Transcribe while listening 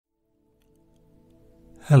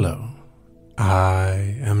Hello,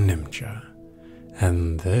 I am Nimja,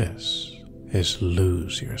 and this is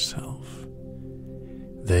Lose Yourself.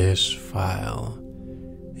 This file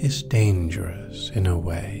is dangerous in a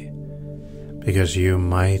way, because you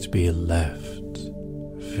might be left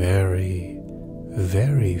very,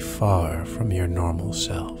 very far from your normal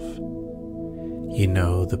self. You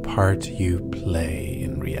know, the part you play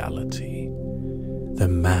in reality, the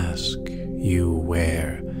mask you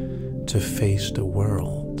wear to face the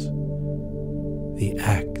world, the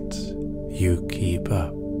act you keep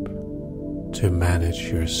up to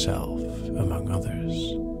manage yourself among others.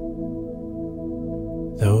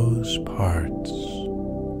 Those parts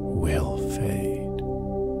will fade,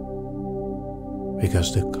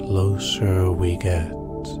 because the closer we get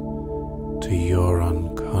to your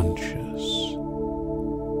unconscious,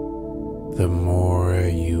 the more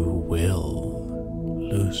you will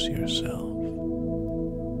lose yourself.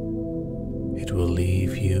 It will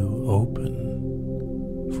leave you open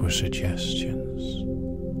for suggestions,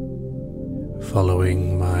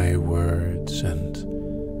 following my words and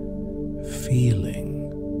feeling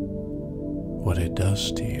what it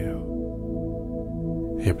does to you.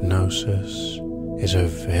 Hypnosis is a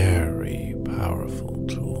very powerful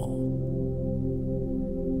tool,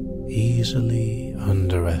 easily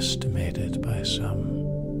underestimated by some.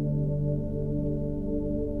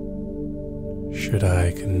 Should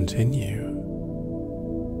I continue?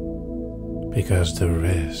 Because the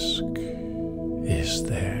risk is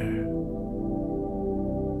there.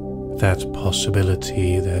 That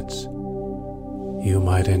possibility that you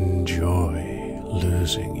might enjoy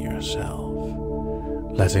losing yourself,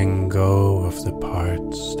 letting go of the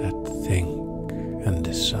parts that think and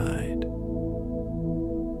decide.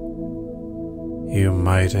 You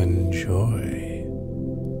might enjoy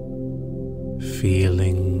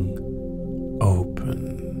feeling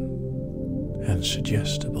open and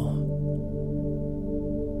suggestible.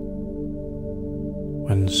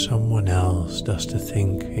 When someone else does the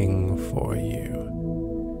thinking for you,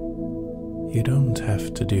 you don't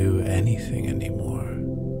have to do anything anymore.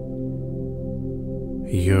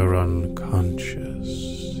 Your unconscious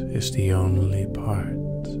is the only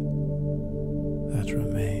part that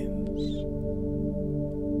remains.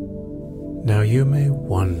 Now you may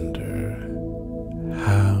wonder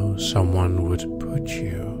how someone would put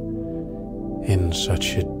you in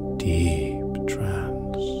such a deep trance.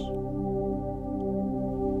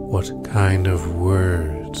 What kind of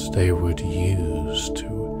words they would use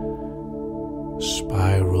to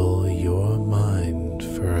spiral your mind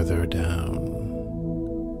further down.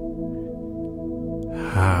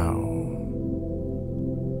 How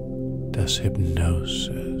does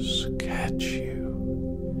hypnosis catch you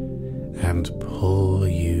and pull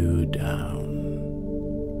you down?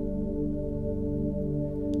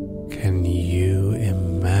 Can you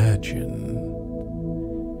imagine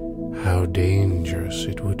how dangerous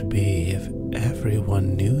it would be if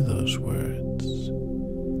everyone knew those words?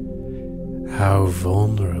 How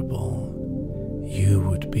vulnerable you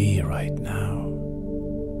would be right now,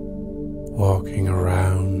 walking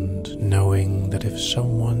around knowing that if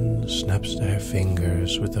someone snaps their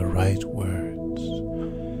fingers with the right words,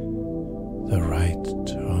 the right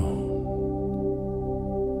tone,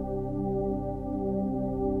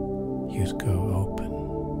 you'd go open,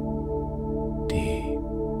 deep,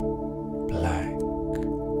 black,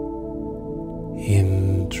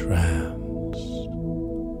 in trance,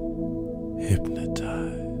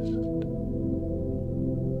 hypnotized.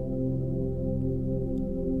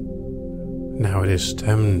 Now it is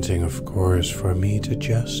tempting, of course, for me to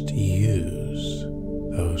just use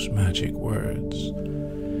those magic words,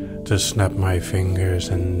 to snap my fingers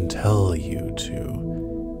and tell you to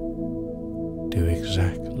do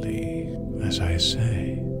exactly as I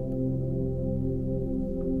say.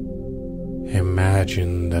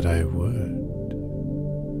 Imagine that I would,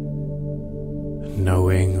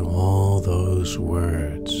 knowing all those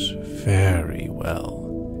words very well,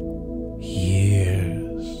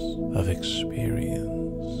 years of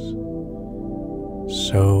experience,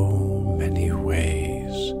 so many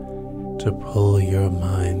ways to pull your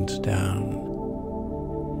mind down.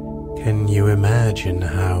 Can you imagine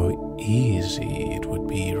how easy it would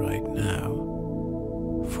be right now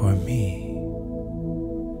for me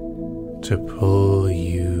to pull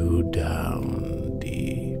you down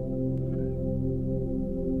deep?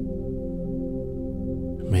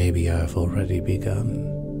 Maybe I've already begun.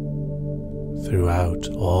 Throughout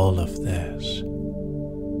all of this,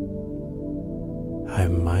 I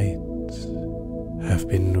might have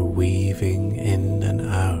been weaving in and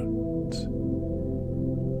out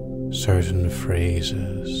certain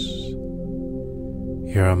phrases,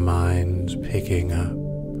 your mind picking up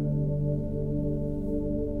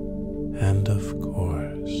And of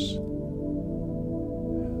course,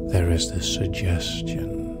 there is the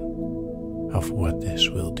suggestion of what this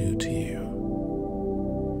will do to you.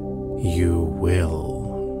 You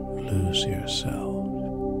will lose yourself.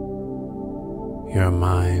 Your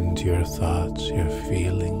mind, your thoughts, your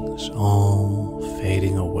feelings, all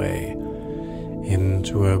fading away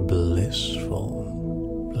into a blissful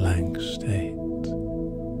blank state.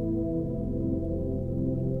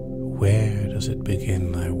 Where does it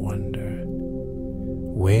begin, I wonder?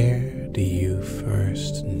 Where do you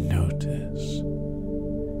first notice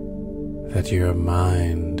that your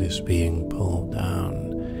mind is being pulled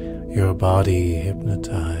down, your body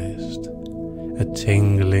hypnotized, a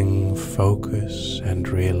tingling focus and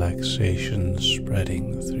relaxation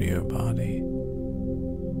spreading through your body?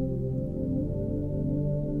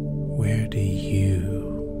 Where do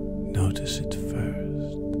you notice it first?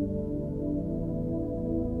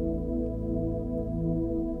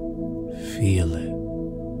 Feel it.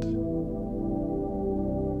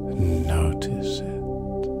 Notice it.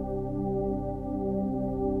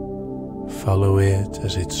 Follow it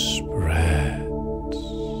as it spreads.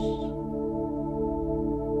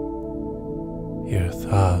 Your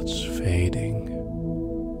thoughts fading.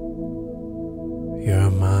 Your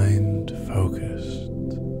mind focused.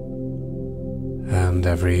 And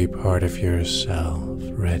every part of yourself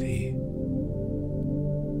ready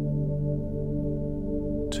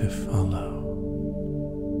to follow.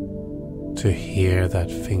 To hear that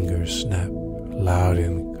finger snap loud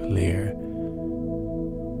and clear.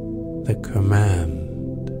 The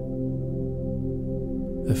command,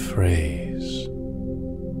 the phrase,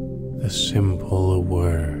 the simple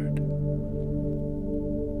word.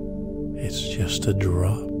 It's just a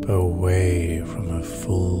drop away from a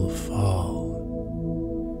full fall.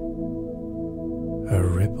 A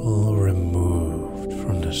ripple removed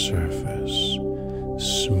from the surface,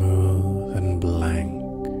 smooth and blank.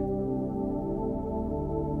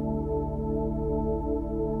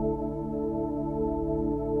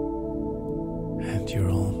 And you're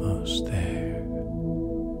almost there.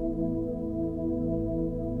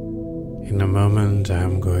 In a moment,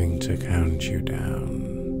 I'm going to count you down.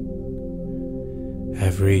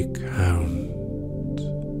 Every count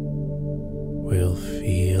will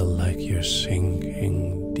feel like you're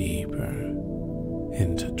sinking deeper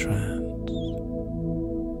into trance.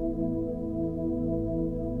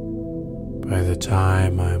 By the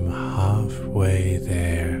time I'm halfway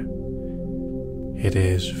there, it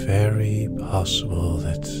is very possible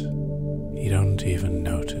that you don't even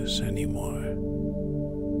notice anymore.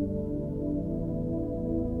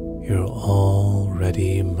 You're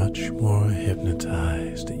already much more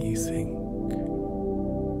hypnotized than you think.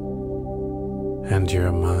 And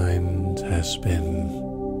your mind has been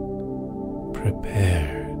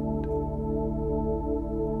prepared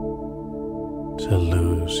to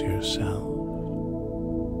lose yourself.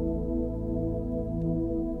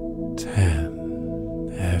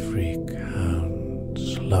 10, every count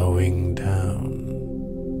slowing down.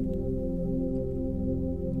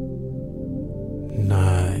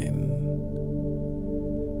 9,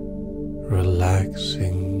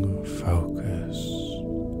 relaxing focus.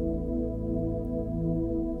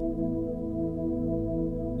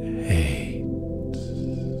 8,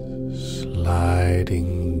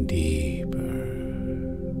 sliding deeper.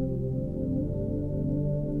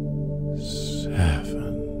 7,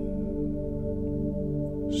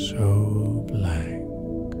 so blank.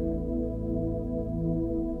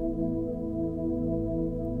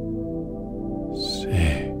 6,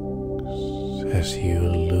 as you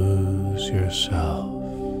lose yourself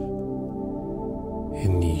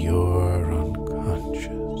in your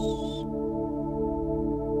unconscious.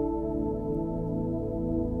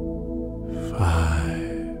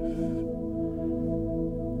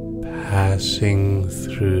 5, passing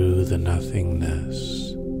through the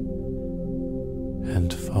nothingness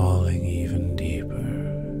and falling even deeper.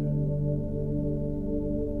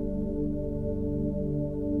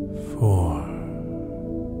 4,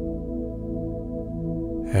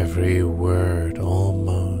 every word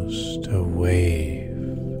almost a wave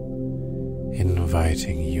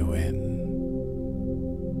inviting you in.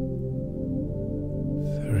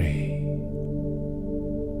 3,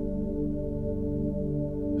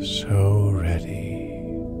 so ready.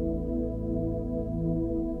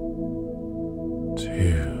 2,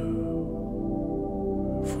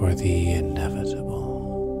 for the inevitable.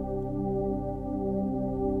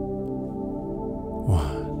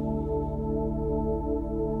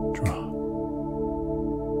 1, drop.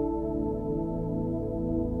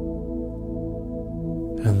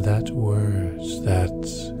 And that words, that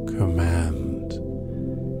command,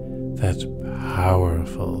 that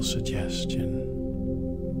powerful suggestion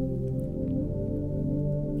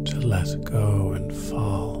to let go and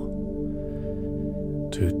fall,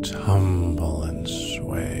 to tumble and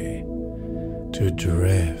sway, to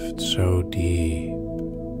drift so deep,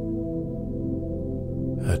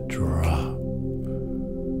 a drop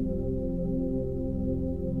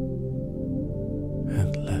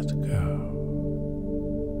and let go.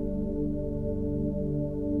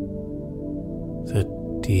 The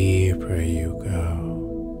deeper you go,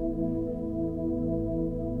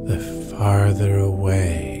 the farther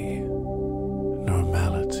away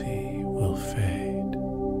normality will fade.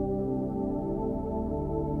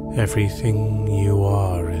 Everything you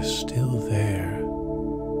are is still there.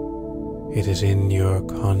 It is in your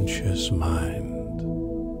conscious mind,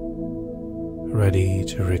 ready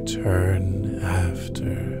to return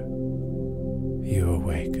after you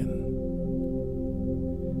awaken.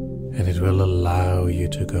 And it will allow you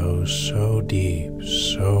to go so deep,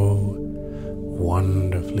 so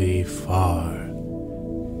wonderfully far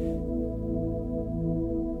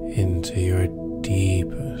into your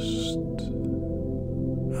deepest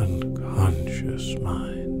unconscious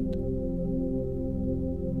mind.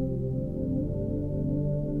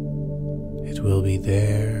 It will be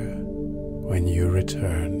there when you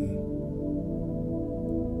return.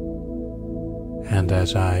 And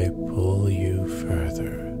as I pull you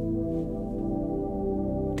further,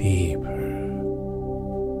 deeper,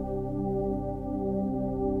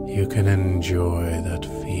 you can enjoy that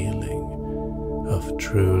feeling of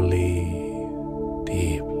truly,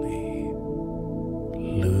 deeply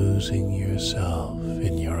losing yourself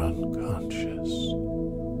in your unconscious.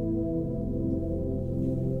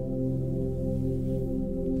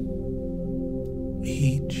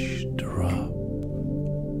 Each drop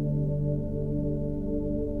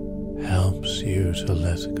helps you to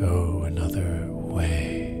let go another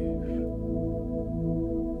wave.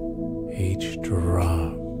 Each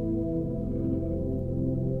drop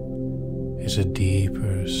is a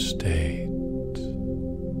deeper state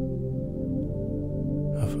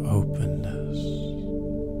of openness,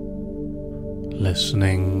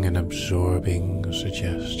 listening and absorbing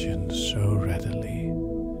suggestions so readily.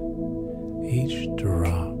 Each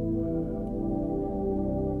drop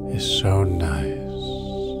is so nice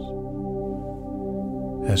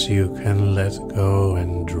as you can let go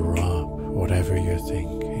and drop whatever you're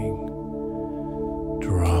thinking,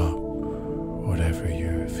 drop whatever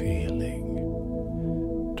you're feeling,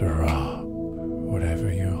 drop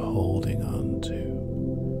whatever you're holding on to,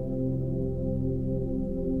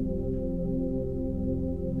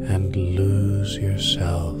 and lose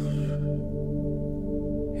yourself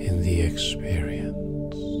in the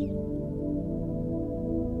experience,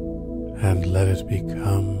 and let it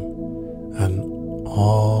become an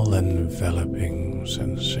all-enveloping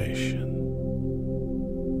sensation.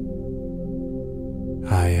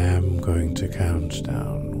 I am going to count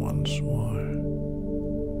down once more,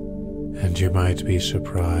 and you might be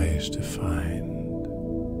surprised to find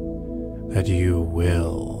that you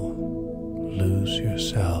will lose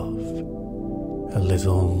yourself a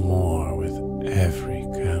little more with every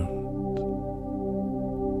count.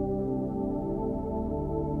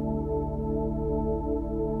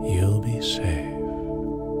 You'll be safe.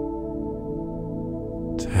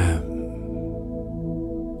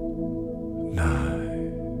 10,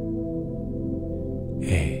 9,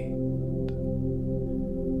 8,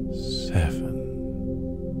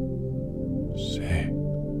 7, 6,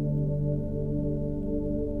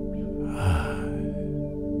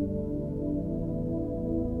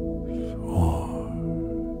 5, 4,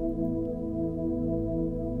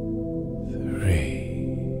 3,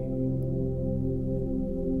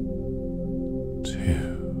 2,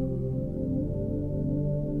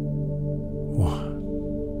 1.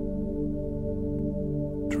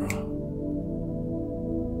 Drop.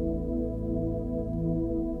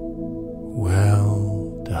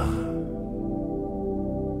 Well done.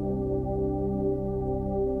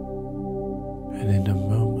 And in a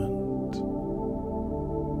moment,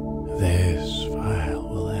 this file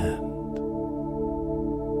will end.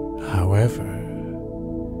 However,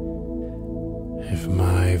 if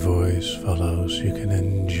my voice follows, you can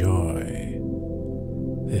enjoy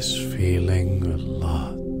this feeling a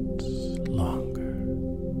lot longer,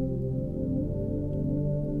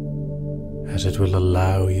 as it will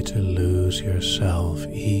allow you to lose yourself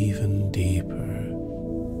even deeper,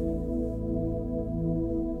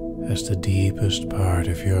 as the deepest part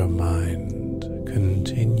of your mind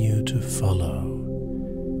continue to follow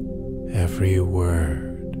every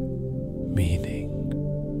word, meaning,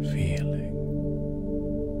 feeling.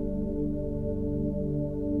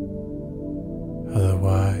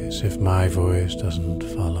 Otherwise, rise if my voice doesn't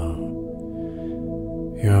follow.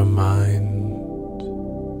 Your mind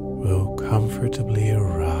will comfortably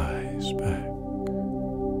arise back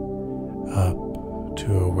up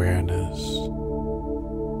to awareness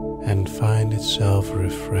and find itself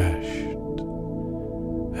refreshed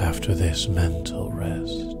after this mental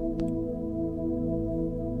rest.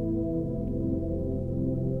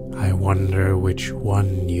 I wonder which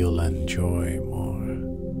one you'll enjoy more.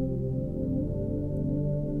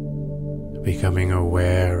 Becoming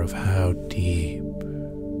aware of how deep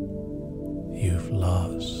you've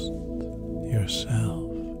lost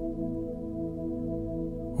yourself,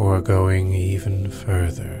 or going even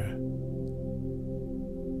further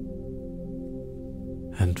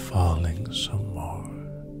and falling some more.